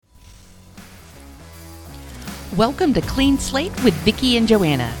Welcome to Clean Slate with Vicki and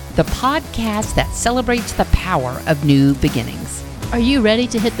Joanna, the podcast that celebrates the power of new beginnings. Are you ready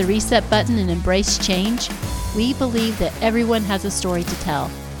to hit the reset button and embrace change? We believe that everyone has a story to tell,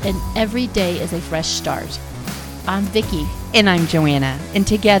 and every day is a fresh start. I'm Vicki. And I'm Joanna, and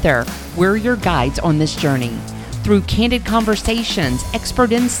together, we're your guides on this journey. Through candid conversations,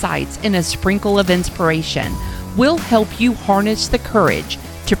 expert insights, and a sprinkle of inspiration, we'll help you harness the courage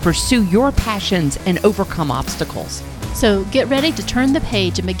to pursue your passions and overcome obstacles. So get ready to turn the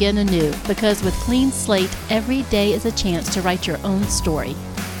page and begin anew, because with Clean Slate, every day is a chance to write your own story.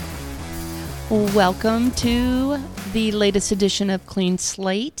 Welcome to the latest edition of Clean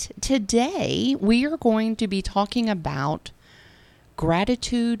Slate. Today, we are going to be talking about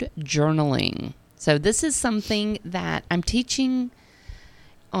gratitude journaling. So this is something that I'm teaching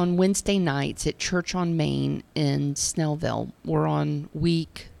on Wednesday nights at Church on Main in Snellville.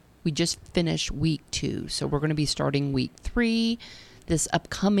 We just finished week 2, so we're going to be starting week 3 this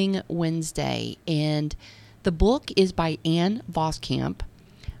upcoming Wednesday. And the book is by Ann Voskamp.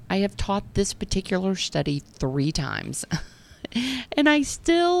 I have taught this particular study 3 times, and I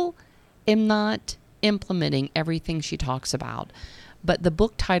still am not implementing everything she talks about. But the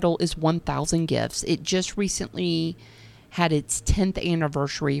book title is 1,000 Gifts. It just recently had its 10th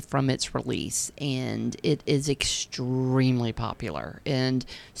anniversary from its release, and it is extremely popular. And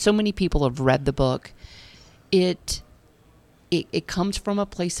so many people have read the book. It comes from a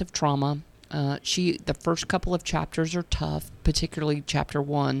place of trauma. The first couple of chapters are tough, particularly chapter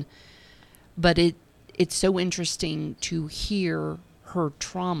 1, but it's so interesting to hear her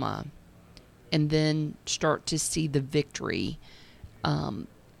trauma and then start to see the victory of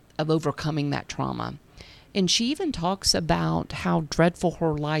overcoming that trauma. And she even talks about how dreadful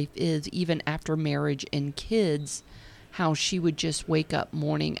her life is, even after marriage and kids, how she would just wake up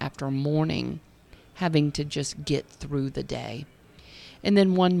morning after morning having to just get through the day. And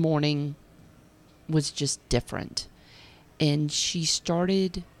then one morning was just different. And she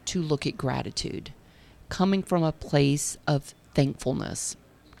started to look at gratitude, coming from a place of thankfulness.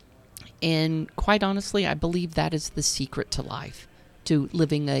 And quite honestly, I believe that is the secret to life, to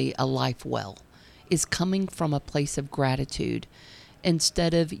living a life well, is coming from a place of gratitude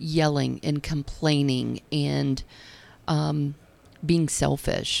instead of yelling and complaining and being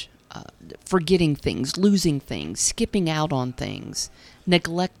selfish, forgetting things, losing things, skipping out on things,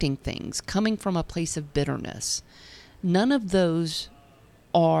 neglecting things, coming from a place of bitterness. None of those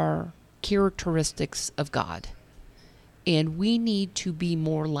are characteristics of God. And we need to be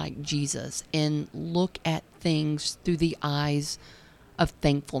more like Jesus and look at things through the eyes of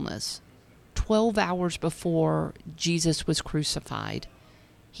thankfulness. 12 hours before Jesus was crucified,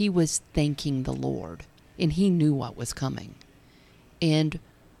 he was thanking the Lord, and he knew what was coming. And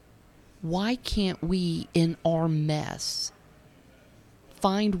why can't we, in our mess,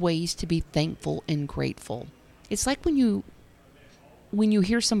 find ways to be thankful and grateful? It's like when you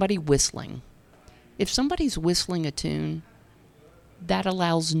hear somebody whistling. If somebody's whistling a tune, that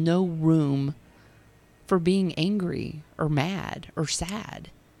allows no room for being angry or mad or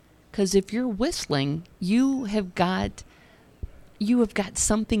sad. Because if you're whistling, you have got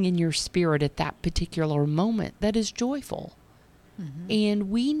something in your spirit at that particular moment that is joyful. Mm-hmm. And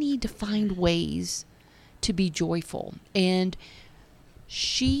we need to find ways to be joyful. And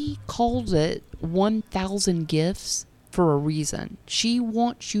she calls it 1,000 gifts for a reason. She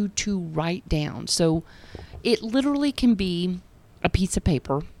wants you to write down. So it literally can be a piece of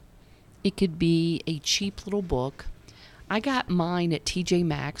paper. It could be a cheap little book. I got mine at TJ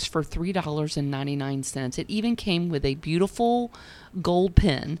Maxx for $3.99. It even came with a beautiful gold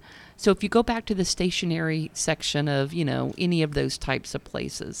pen. So if you go back to the stationery section of, any of those types of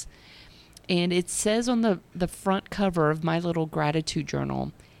places, and it says on the front cover of my little gratitude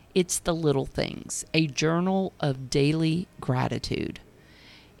journal, it's the little things, a journal of daily gratitude.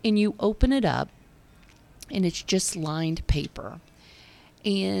 And you open it up, and it's just lined paper.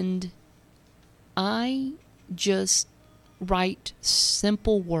 And I just write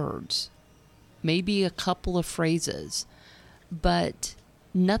simple words, maybe a couple of phrases, but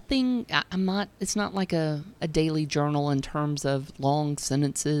nothing. It's not like a daily journal in terms of long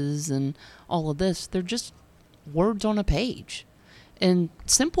sentences and all of this. They're just words on a page, and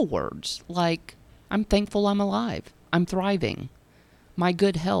simple words like, I'm thankful I'm alive, I'm thriving, my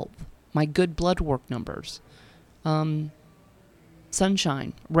good health, my good blood work numbers,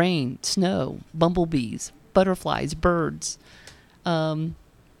 sunshine, rain, snow, bumblebees, butterflies, birds,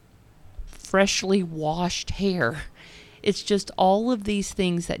 freshly washed hair. It's just all of these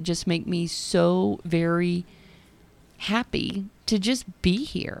things that just make me so very happy to just be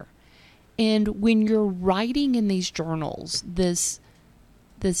here. And when you're writing in these journals, this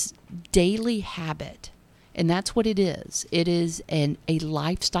daily habit, and that's what it is. It is a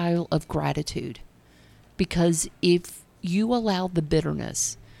lifestyle of gratitude. Because if you allow the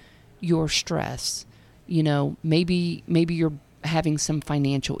bitterness, your stress, maybe you're having some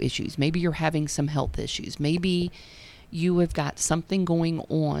financial issues, maybe you're having some health issues, maybe you have got something going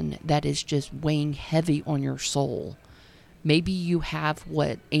on that is just weighing heavy on your soul. Maybe you have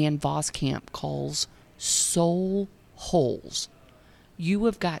what Ann Voskamp calls soul holes. You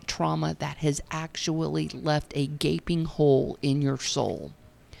have got trauma that has actually left a gaping hole in your soul.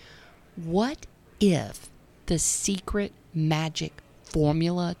 What if the secret magic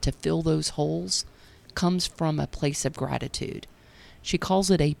formula to fill those holes comes from a place of gratitude? She calls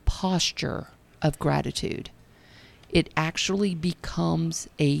it a posture of gratitude. It actually becomes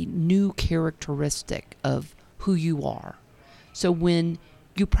a new characteristic of who you are. So when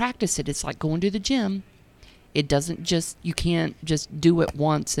you practice it, it's like going to the gym. It doesn't just, you can't just do it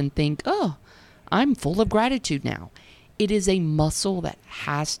once and think, oh, I'm full of gratitude now. It is a muscle that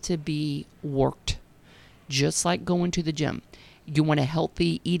has to be worked, just like going to the gym. You want a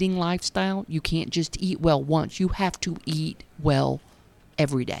healthy eating lifestyle, you can't just eat well once. You have to eat well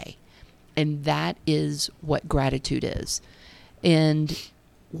every day. And that is what gratitude is. And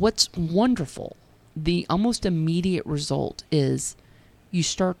what's wonderful, the almost immediate result is you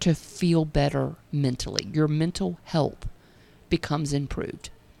start to feel better mentally. Your mental health becomes improved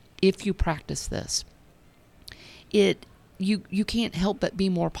if you practice this. You can't help but be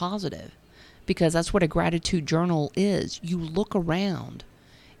more positive, because that's what a gratitude journal is. You look around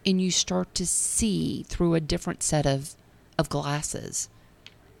and you start to see through a different set of glasses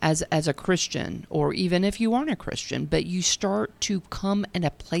as a Christian, or even if you aren't a Christian, but you start to come in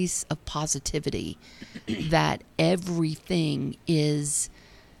a place of positivity that everything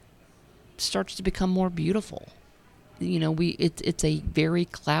starts to become more beautiful. It's a very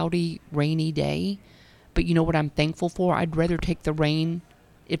cloudy, rainy day, but you know what I'm thankful for? I'd rather take the rain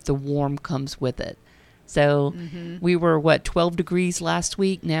if the warm comes with it. So we were 12 degrees last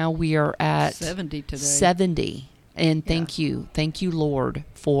week. Now we are at 70 today. 70. And thank you, Lord,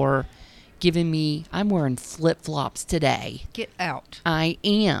 for giving me, I'm wearing flip-flops today. Get out. I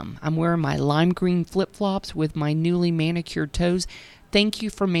am. I'm wearing my lime green flip-flops with my newly manicured toes. Thank you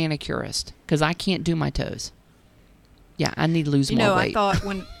for manicurist, because I can't do my toes. Yeah, I need to lose more weight. I thought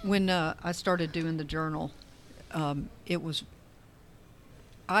when I started doing the journal, it was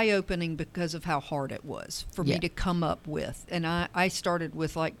eye-opening because of how hard it was for me to come up with. And I started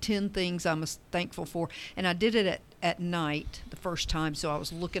with like 10 things I'm thankful for. And I did it at night the first time, so I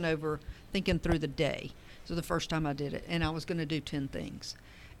was looking over, thinking through the day. So the first time I did it, and I was going to do 10 things.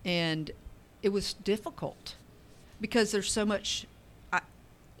 And it was difficult because there's so much.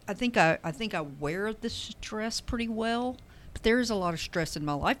 I think I wear the stress pretty well, but there is a lot of stress in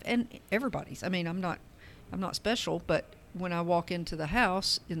my life, and everybody's. I mean, I'm not special, but when I walk into the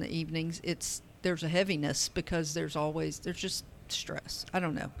house in the evenings, there's a heaviness because there's just stress. I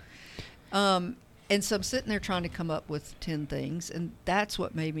don't know. And so I'm sitting there trying to come up with 10 things, and that's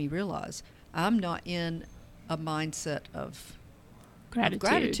what made me realize I'm not in a mindset of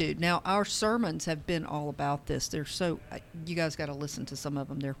gratitude. Now, our sermons have been all about this. They're you guys got to listen to some of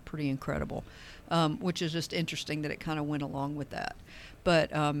them. They're pretty incredible, which is just interesting that it kind of went along with that.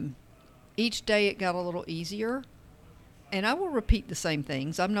 But each day it got a little easier. And I will repeat the same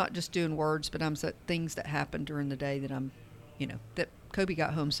things. I'm not just doing words, but I'm things that happened during the day that that Kobe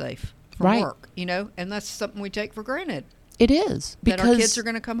got home safe from work, and that's something we take for granted. It is. That our kids are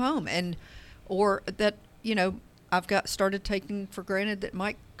going to come home, or that, I've started taking for granted that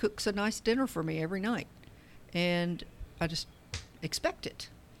Mike cooks a nice dinner for me every night. And I just expect it.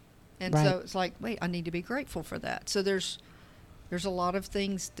 And so it's like, wait, I need to be grateful for that. So there's a lot of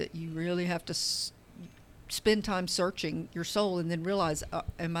things that you really have to spend time searching your soul and then realize,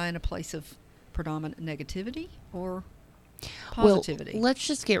 am I in a place of predominant negativity or positivity? Well, let's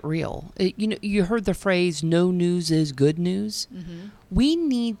just get real. You heard the phrase, no news is good news. Mm-hmm. We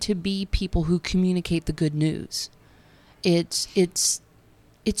need to be people who communicate the good news. It's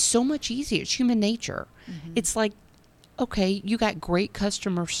so much easier. It's human nature. Mm-hmm. It's like, okay, you got great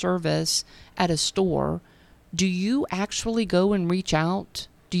customer service at a store. Do you actually go and reach out?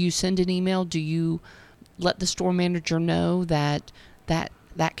 Do you send an email? Do you let the store manager know that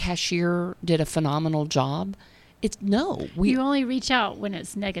cashier did a phenomenal job? You only reach out when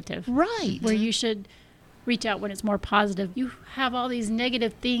it's negative. Right. Where you should reach out when it's more positive. You have all these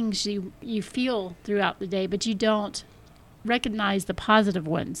negative things you feel throughout the day, but you don't recognize the positive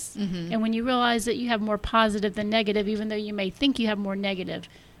ones. Mm-hmm. And when you realize that you have more positive than negative, even though you may think you have more negative,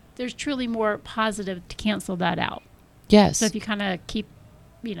 there's truly more positive to cancel that out. Yes. So if you kind of keep,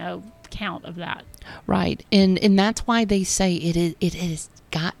 count of that. Right. And that's why they say it has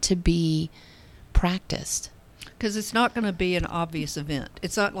got to be practiced. Because it's not going to be an obvious event.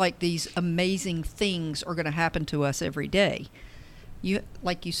 It's not like these amazing things are going to happen to us every day.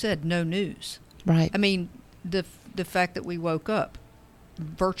 Like you said, no news. Right. I mean, the fact that we woke up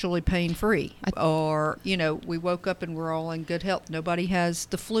virtually pain-free, or, we woke up and we're all in good health. Nobody has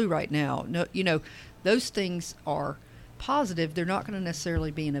the flu right now. No, those things are positive. They're not going to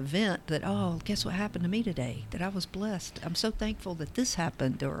necessarily be an event that, guess what happened to me today? That I was blessed. I'm so thankful that this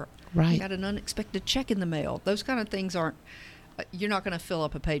happened, or I got an unexpected check in the mail. Those kind of things aren't, you're not going to fill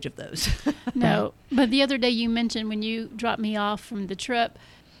up a page of those. No. But the other day you mentioned when you dropped me off from the trip,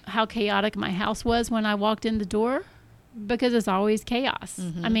 how chaotic my house was when I walked in the door, because it's always chaos.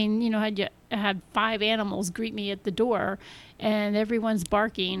 Mm-hmm. I mean, I had 5 animals greet me at the door, and everyone's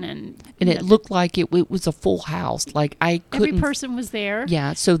barking, and it looked like it was a full house. Like I couldn't. Every person was there.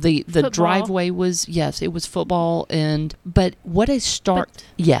 Yeah. So the driveway was, yes, it was football, but what a start. But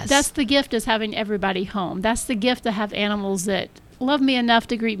yes. That's the gift, is having everybody home. That's the gift, to have animals that love me enough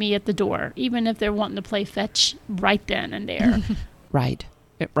to greet me at the door, even if they're wanting to play fetch right then and there. Right.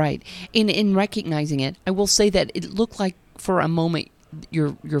 Right. In recognizing it, I will say that it looked like for a moment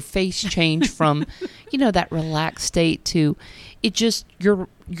your face changed from, that relaxed state to, it just, your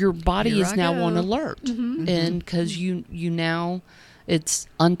body Here is I now go. on alert. Mm-hmm. And because you now, it's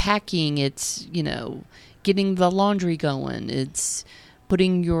unpacking, it's, getting the laundry going, it's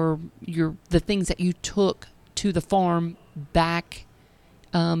putting the things that you took to the farm back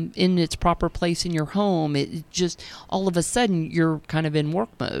in its proper place in your home. It just, all of a sudden you're kind of in work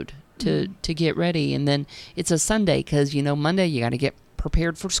mode to get ready. And then it's a Sunday, because Monday you got to get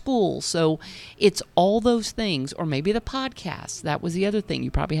prepared for school. So it's all those things, or maybe the podcast. That was the other thing. You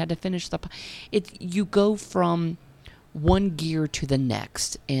probably had to finish you go from one gear to the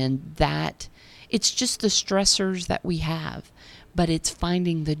next, and that it's just the stressors that we have, but it's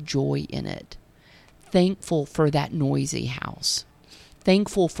finding the joy in it. Thankful for that noisy house.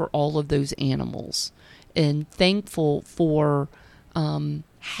 Thankful for all of those animals, and thankful for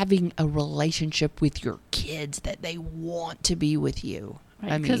having a relationship with your kids, that they want to be with you.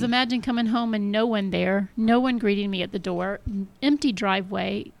 Right, because imagine coming home and no one there, no one greeting me at the door, empty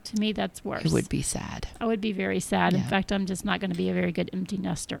driveway. To me, that's worse. It would be sad. I would be very sad. Yeah. In fact, I'm just not going to be a very good empty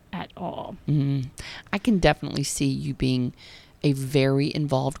nester at all. Mm-hmm. I can definitely see you being a very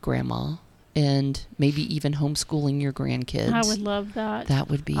involved grandma, and maybe even homeschooling your grandkids. I would love that. That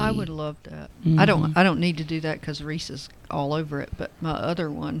would be. I would love that. Mm-hmm. I don't need to do that because Reese is all over it. But my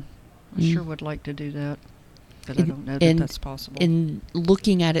other one, I sure would like to do that. But I don't know that that's possible. And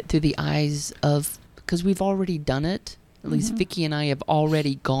looking at it through the eyes of, because we've already done it. At least Vicki and I have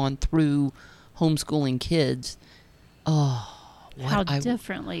already gone through homeschooling kids. How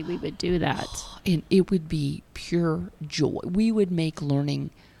differently we would do that. And it would be pure joy. We would make learning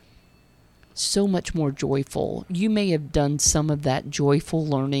so much more joyful. You may have done some of that joyful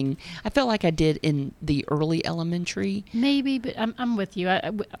learning. I felt like I did in the early elementary. Maybe, but I'm with you.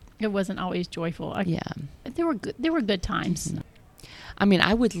 It wasn't always joyful. There were good times. Mm-hmm. I mean,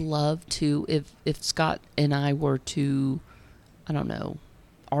 I would love to, if Scott and I were to, I don't know,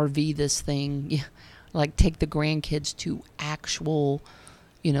 RV this thing, like take the grandkids to actual,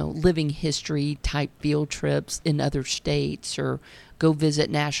 living history type field trips in other states, or go visit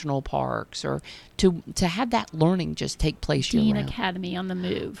national parks, or to have that learning just take place year Dean round. Academy on the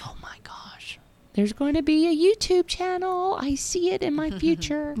move. Oh my gosh. There's going to be a YouTube channel. I see it in my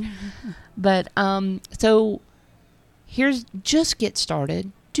future. But so just get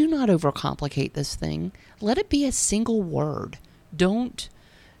started. Do not overcomplicate this thing. Let it be a single word. Don't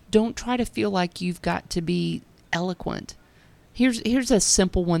try to feel like you've got to be eloquent. Here's a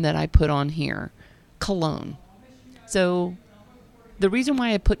simple one that I put on here. Cologne. So the reason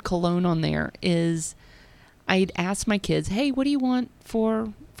why I put cologne on there is I'd asked my kids, hey, what do you want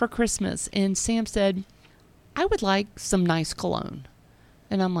for Christmas? And Sam said, I would like some nice cologne.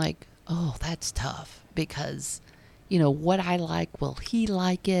 And I'm like, oh, that's tough, because, what I like, will he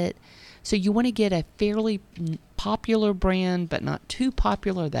like it? So you want to get a fairly popular brand, but not too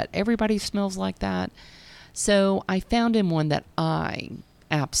popular that everybody smells like that. So I found him one that I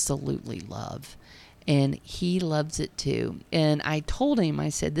absolutely love. And he loves it too. And I told him, I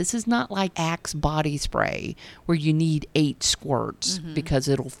said, this is not like Axe body spray where you need 8 squirts because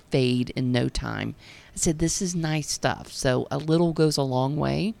it'll fade in no time. I said, this is nice stuff. So a little goes a long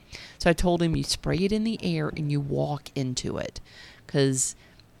way. So I told him, you spray it in the air and you walk into it, because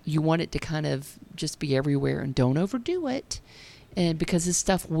you want it to kind of just be everywhere, and don't overdo it. and because this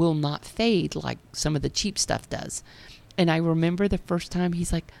stuff will not fade like some of the cheap stuff does. And I remember the first time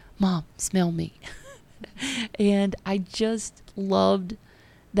he's like, "Mom, smell me." And I just loved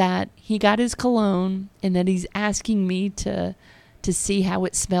that he got his cologne and that he's asking me to see how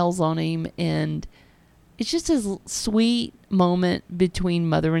it smells on him. And it's just a sweet moment between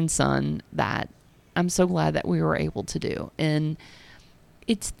mother and son that I'm so glad that we were able to do. And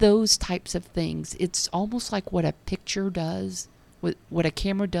it's those types of things. It's almost like what a picture does, what a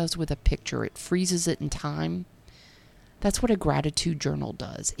camera does with a picture. It freezes it in time. That's what a gratitude journal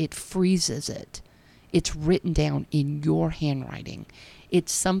does. It freezes it. It's written down in your handwriting.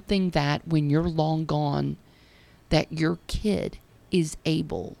 It's something that when you're long gone, that your kid is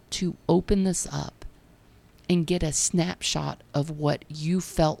able to open this up and get a snapshot of what you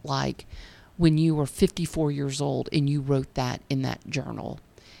felt like when you were 54 years old and you wrote that in that journal.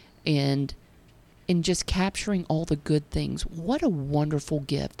 And just capturing all the good things. What a wonderful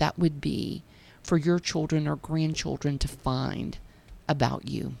gift that would be for your children or grandchildren to find about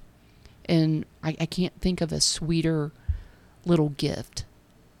you. And I can't think of a sweeter little gift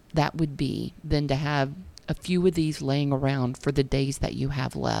that would be than to have a few of these laying around for the days that you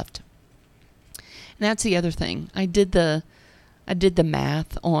have left. And that's the other thing. I did the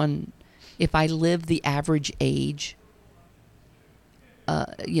math on if I live the average age,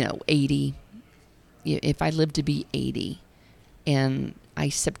 80, if I live to be 80, and I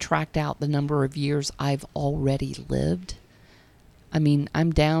subtract out the number of years I've already lived, I mean,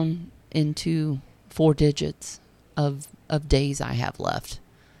 I'm down into 4 digits of days I have left.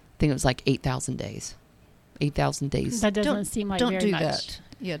 I think it was like 8,000 days. 8,000 days. That doesn't seem like don't very do much. that.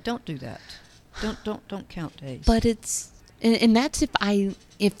 Yeah, don't do that. Don't count days. But it's, and that's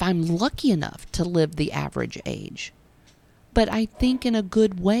if I'm lucky enough to live the average age. But I think in a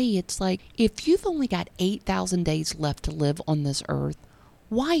good way, it's like, if you've only got 8,000 days left to live on this earth,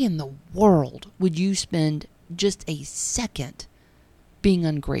 why in the world would you spend just a second being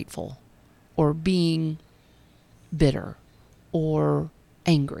ungrateful or being bitter or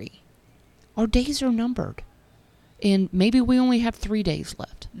angry? Our days are numbered. And maybe we only have 3 days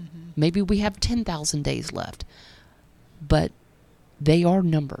left. Mm-hmm. Maybe we have 10,000 days left. But they are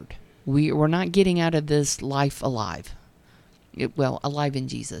numbered. We're not getting out of this life alive. Alive in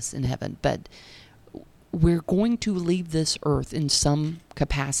Jesus in heaven. But we're going to leave this earth in some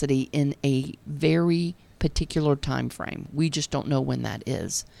capacity in a very particular time frame. We just don't know when that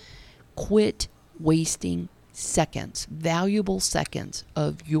is. Quit wasting seconds, valuable seconds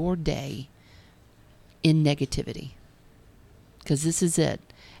of your day in negativity. Because this is it.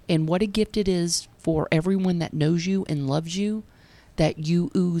 And what a gift it is for everyone that knows you and loves you, that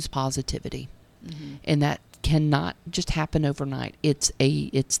you ooze positivity. Mm-hmm. And that cannot just happen overnight. It's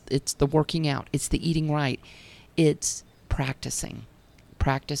the working out. It's the eating right. It's practicing.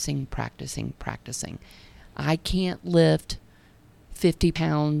 I can't lift 50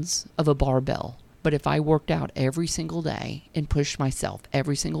 pounds of a barbell, but if I worked out every single day and pushed myself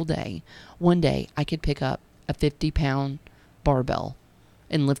every single day, one day I could pick up a 50-pound barbell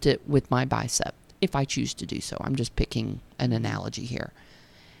and lift it with my bicep if I choose to do so. I'm just picking an analogy here.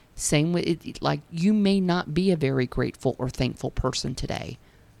 Same with it, like, you may not be a very grateful or thankful person today,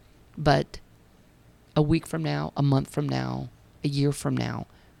 but a week from now, a month from now, a year from now,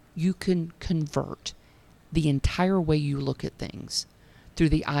 you can convert the entire way you look at things through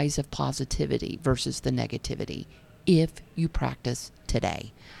the eyes of positivity versus the negativity if you practice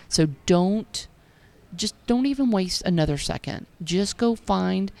today. So don't even waste another second. Just go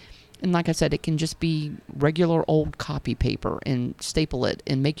find, and like I said, it can just be regular old copy paper and staple it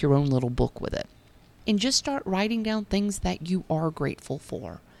and make your own little book with it. And just start writing down things that you are grateful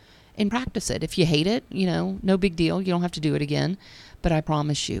for and practice it. If you hate it, no big deal. You don't have to do it again. But I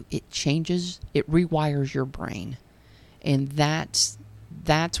promise you, it changes, it rewires your brain. And that's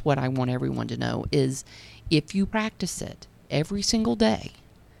what I want everyone to know is if you practice it every single day,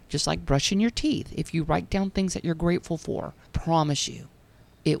 just like brushing your teeth, if you write down things that you're grateful for, promise you,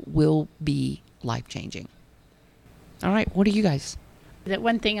 it will be life-changing. All right, what do you guys? That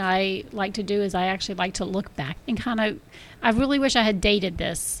one thing I like to do is I actually like to look back and I really wish I had dated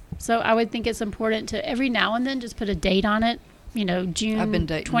this. So I would think it's important to every now and then just put a date on it, June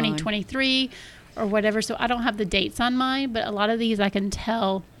 2023 or whatever. So I don't have the dates on mine, but a lot of these I can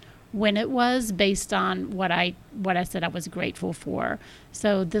tell when it was based on what I said I was grateful for.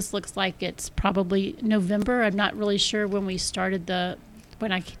 So this looks like it's probably November. I'm not really sure when we started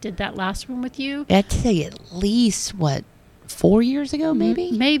when I did that last one with you. I'd say at least 4 years ago,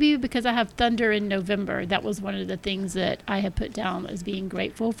 maybe? Maybe, because I have thunder in November. That was one of the things that I had put down as being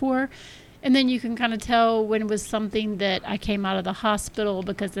grateful for. And then you can kind of tell when it was something that I came out of the hospital,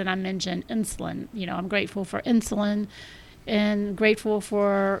 because then I mentioned insulin. I'm grateful for insulin and grateful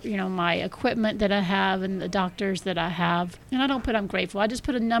for, my equipment that I have and the doctors that I have. And I don't put I'm grateful. I just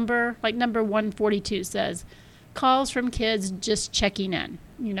put a number, like number 142 says, calls from kids just checking in.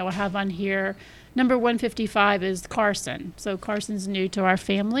 I have on here, number 155 is Carson. So Carson's new to our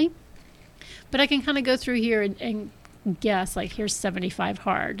family. But I can kind of go through here and guess, like, here's 75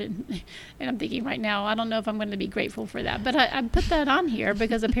 hard. And I'm thinking right now, I don't know if I'm going to be grateful for that. But I put that on here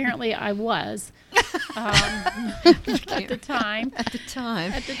because apparently I was at the time. At the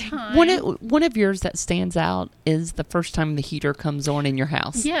time. One of yours that stands out is the first time the heater comes on in your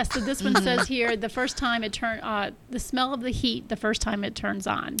house. Yes, so this one says here, the first time it the smell of the heat the first time it turns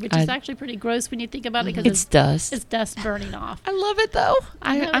on, which is actually pretty gross when you think about it, because it's dust. It's dust burning off. I love it, though.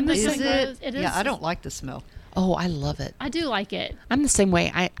 I'm the Is same. it? Yeah, I don't like the smell. Oh, I love it. I do like it. I'm the same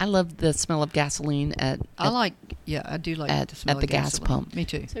way. I love the smell of gasoline I do like the smell at the of gas gasoline. pump. Me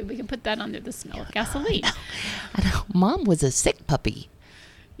too. So we can put that under the smell of gasoline. I know. Mom was a sick puppy.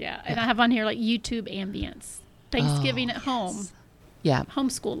 Yeah, and I have on here like YouTube ambience. Thanksgiving at home. Yes. Yeah.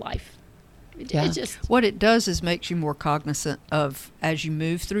 Homeschool life. Yeah. It just, What it does is makes you more cognizant of, as you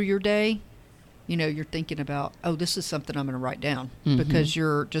move through your day, you're thinking about, this is something I'm going to write down, because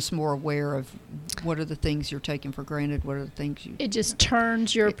you're just more aware of what are the things you're taking for granted, what are the things you... it just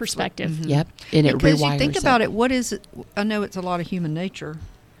turns your perspective. Yep. And it Because rewires you think about it, what is it? I know it's a lot of human nature.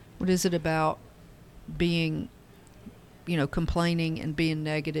 What is it about being, complaining and being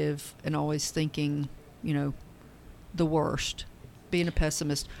negative and always thinking, the worst, being a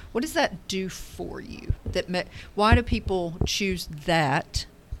pessimist? What does that do for you? Why do people choose that?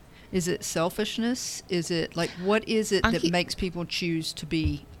 Is it selfishness? Is it what is it that makes people choose to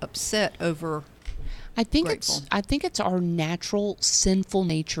be upset over? I think grateful? I think it's our natural sinful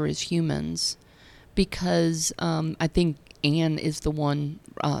nature as humans, because I think Ann is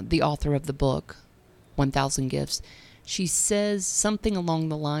the author of the book, 1,000 Gifts. She says something along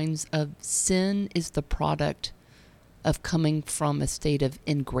the lines of sin is the product of coming from a state of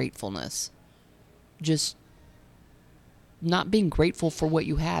ingratefulness. Just not being grateful for what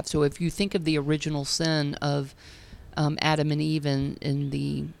you have. So if you think of the original sin of Adam and Eve in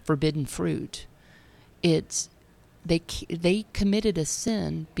the forbidden fruit, it's they committed a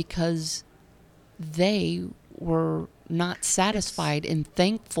sin because they were not satisfied and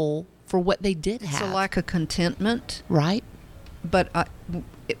thankful for what they did have. It's a lack of contentment, right? But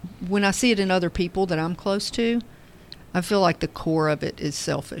when I see it in other people that I'm close to, I feel like the core of it is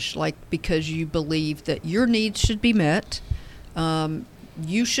selfish, because you believe that your needs should be met.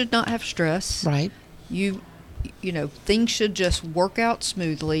 You should not have stress. Right. Things should just work out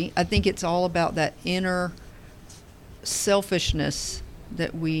smoothly. I think it's all about that inner selfishness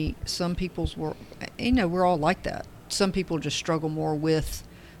that some people's were, we're all like that. Some people just struggle more with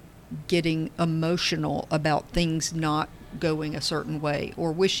getting emotional about things not going a certain way,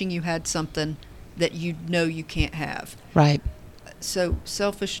 or wishing you had something that you can't have. Right. So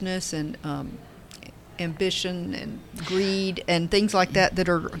selfishness and ambition and greed and things like that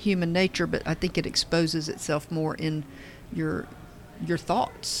are human nature, but I think it exposes itself more in your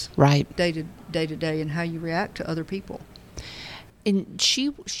thoughts, right, day to day, and how you react to other people. And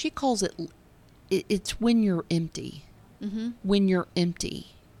she calls it's when you're empty. Mm-hmm. When you're empty,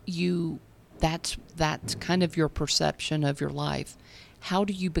 that's kind of your perception of your life. How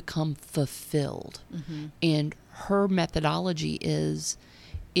do you become fulfilled? Mm-hmm. And her methodology is,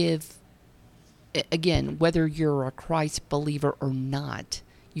 again, whether you're a Christ believer or not,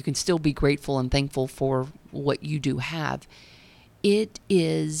 you can still be grateful and thankful for what you do have. It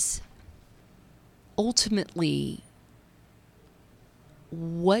is ultimately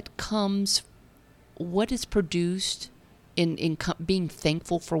what is produced in being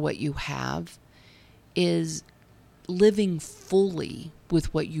thankful for what you have is living fully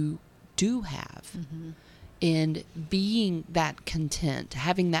with what you do have. Mm-hmm. And being that content,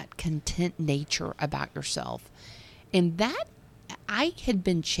 having that content nature about yourself. And that I had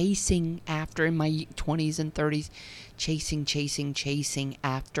been chasing after in my 20s and 30s, chasing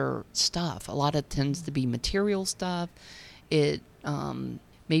after stuff. A lot of it tends to be material stuff. It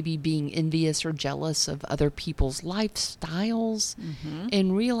maybe being envious or jealous of other people's lifestyles, mm-hmm.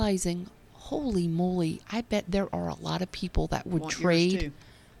 and realizing, holy moly, I bet there are a lot of people that would trade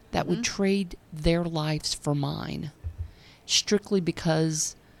their lives for mine strictly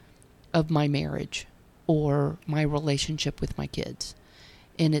because of my marriage or my relationship with my kids.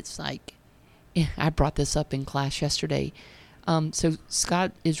 And it's like, I brought this up in class yesterday. So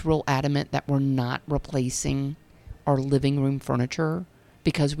Scott is real adamant that we're not replacing our living room furniture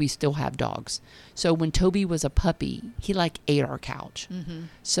because we still have dogs. So when Toby was a puppy, he ate our couch. Mm-hmm.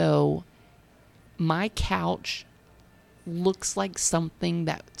 So my couch looks like something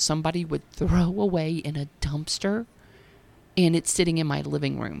that somebody would throw away in a dumpster, and it's sitting in my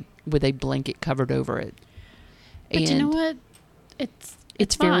living room with a blanket covered over it. But you know what?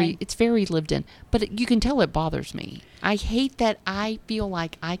 It's very lived in, but you can tell it bothers me. I hate that I feel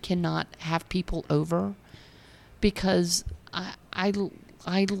like I cannot have people over because I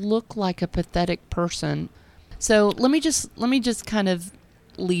look like a pathetic person. So let me just kind of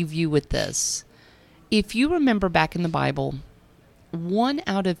leave you with this. If you remember back in the Bible, 1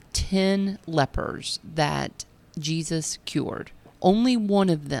 out of 10 lepers that Jesus cured, only one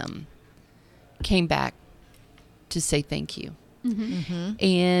of them came back to say thank you. Mm-hmm. Mm-hmm.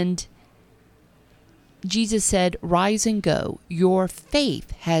 And Jesus said, "Rise and go. Your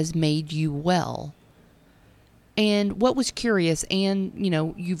faith has made you well." And what was curious, and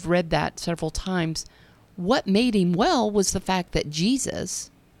you've read that several times, what made him well was the fact that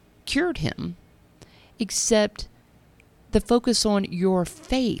Jesus cured him, except the focus on your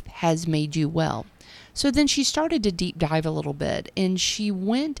faith has made you well. So then she started to deep dive a little bit, and she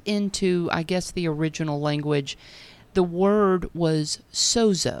went into, I guess, the original language. The word was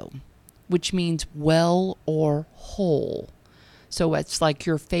sozo, which means well or whole. So it's like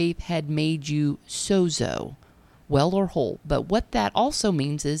your faith had made you sozo, well or whole. But what that also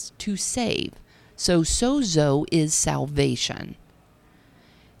means is to save. So sozo is salvation.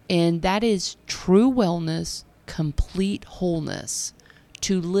 And that is true wellness, complete wholeness.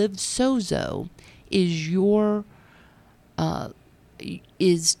 To live sozo is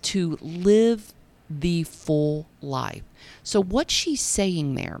to live the full life. So what she's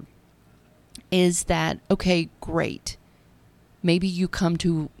saying there is that, okay, great. Maybe you come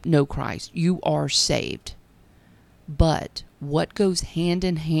to know Christ. You are saved. But what goes hand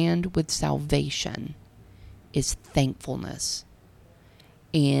in hand with salvation is thankfulness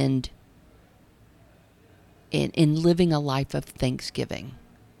and in living a life of thanksgiving,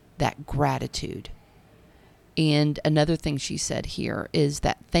 that gratitude. And another thing she said here is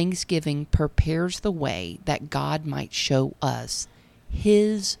that thanksgiving prepares the way that God might show us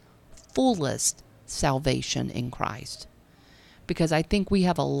his fullest salvation in Christ. Because I think we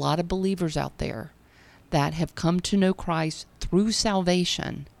have a lot of believers out there that have come to know Christ through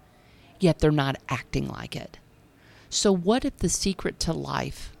salvation, yet they're not acting like it. So what if the secret to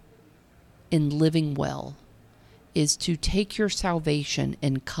life in living well is to take your salvation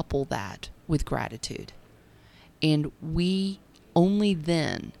and couple that with gratitude? And we only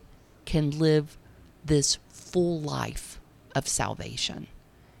then can live this full life of salvation.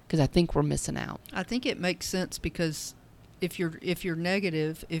 Because I think we're missing out. I think it makes sense because if you're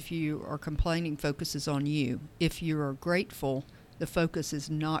negative, if you are complaining, focus is on you. If you are grateful, the focus is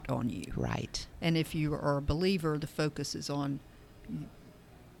not on you. Right. And if you are a believer, the focus is on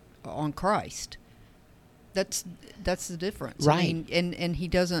Christ. That's the difference. Right. And he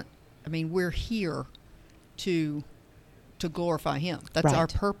doesn't. We're here to glorify him. That's our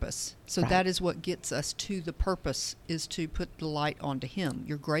purpose. So that is what gets us to the purpose, is to put the light onto him.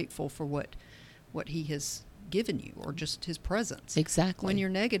 You're grateful for what he has given you, or just his presence. Exactly. When you're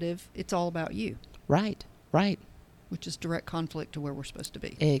negative, it's all about you. Right. Which is direct conflict to where we're supposed to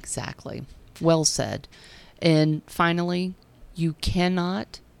be. Exactly. Well said. And finally, you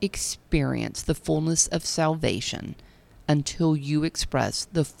cannot experience the fullness of salvation until you express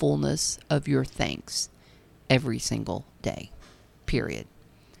the fullness of your thanks every single day, period.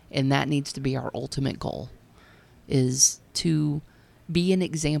 And that needs to be our ultimate goal, is to be an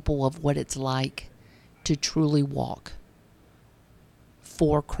example of what it's like to truly walk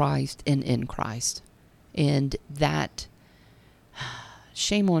for Christ and in Christ. And that,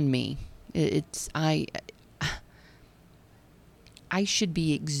 shame on me. I should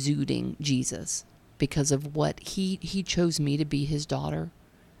be exuding Jesus because of what he chose me to be his daughter.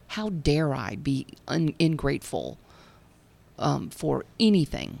 How dare I be ungrateful for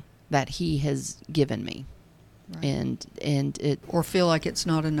anything that he has given me? Right. And it, or feel like it's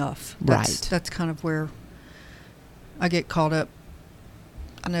not enough. That's kind of where I get caught up.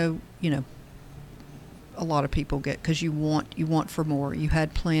 I know, a lot of people get, because you want for more. You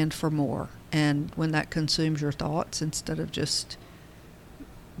had planned for more, and when that consumes your thoughts, instead of just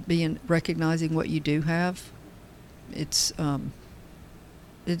recognizing what you do have, it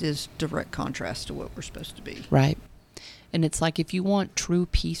is direct contrast to what we're supposed to be. Right. And it's like, if you want true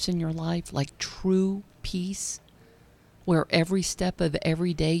peace in your life, like true peace, where every step of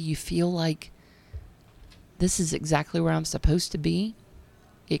every day you feel like this is exactly where I'm supposed to be,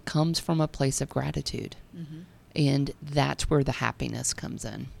 it comes from a place of gratitude. Mm-hmm. And that's where the happiness comes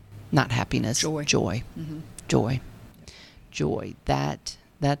in. Not happiness, joy. Mm-hmm. Joy.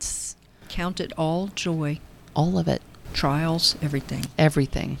 That's count it all joy. All of it. Trials, everything.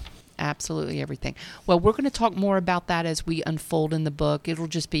 Everything. Absolutely everything. Well, we're going to talk more about that as we unfold in the book. It'll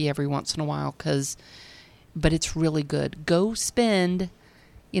just be every once in a while, but it's really good. Go spend,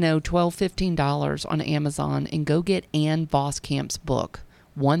 $12, $15 on Amazon and go get Ann Voskamp's book,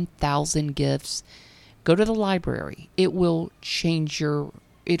 1,000 Gifts. Go to the library. It'll change your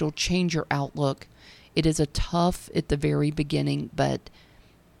outlook. It is a tough at the very beginning, but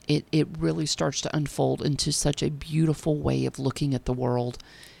it really starts to unfold into such a beautiful way of looking at the world.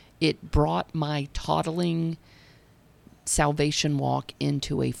 It brought my toddling salvation walk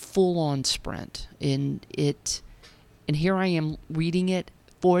into a full-on sprint. And here I am reading it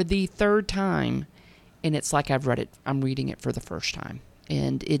for the third time, and it's like I'm reading it for the first time.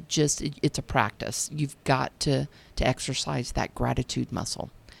 And it's a practice. You've got to exercise that gratitude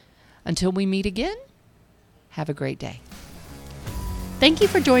muscle. Until we meet again, have a great day. Thank you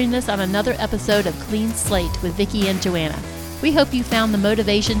for joining us on another episode of Clean Slate with Vicki and Joanna. We hope you found the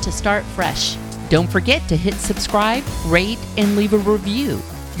motivation to start fresh. Don't forget to hit subscribe, rate, and leave a review.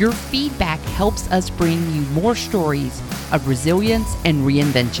 Your feedback helps us bring you more stories of resilience and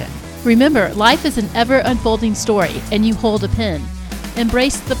reinvention. Remember, life is an ever-unfolding story, and you hold a pen.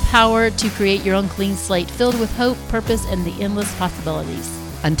 Embrace the power to create your own clean slate filled with hope, purpose, and the endless possibilities.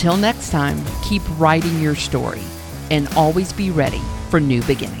 Until next time, keep writing your story and always be ready for new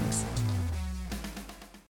beginnings.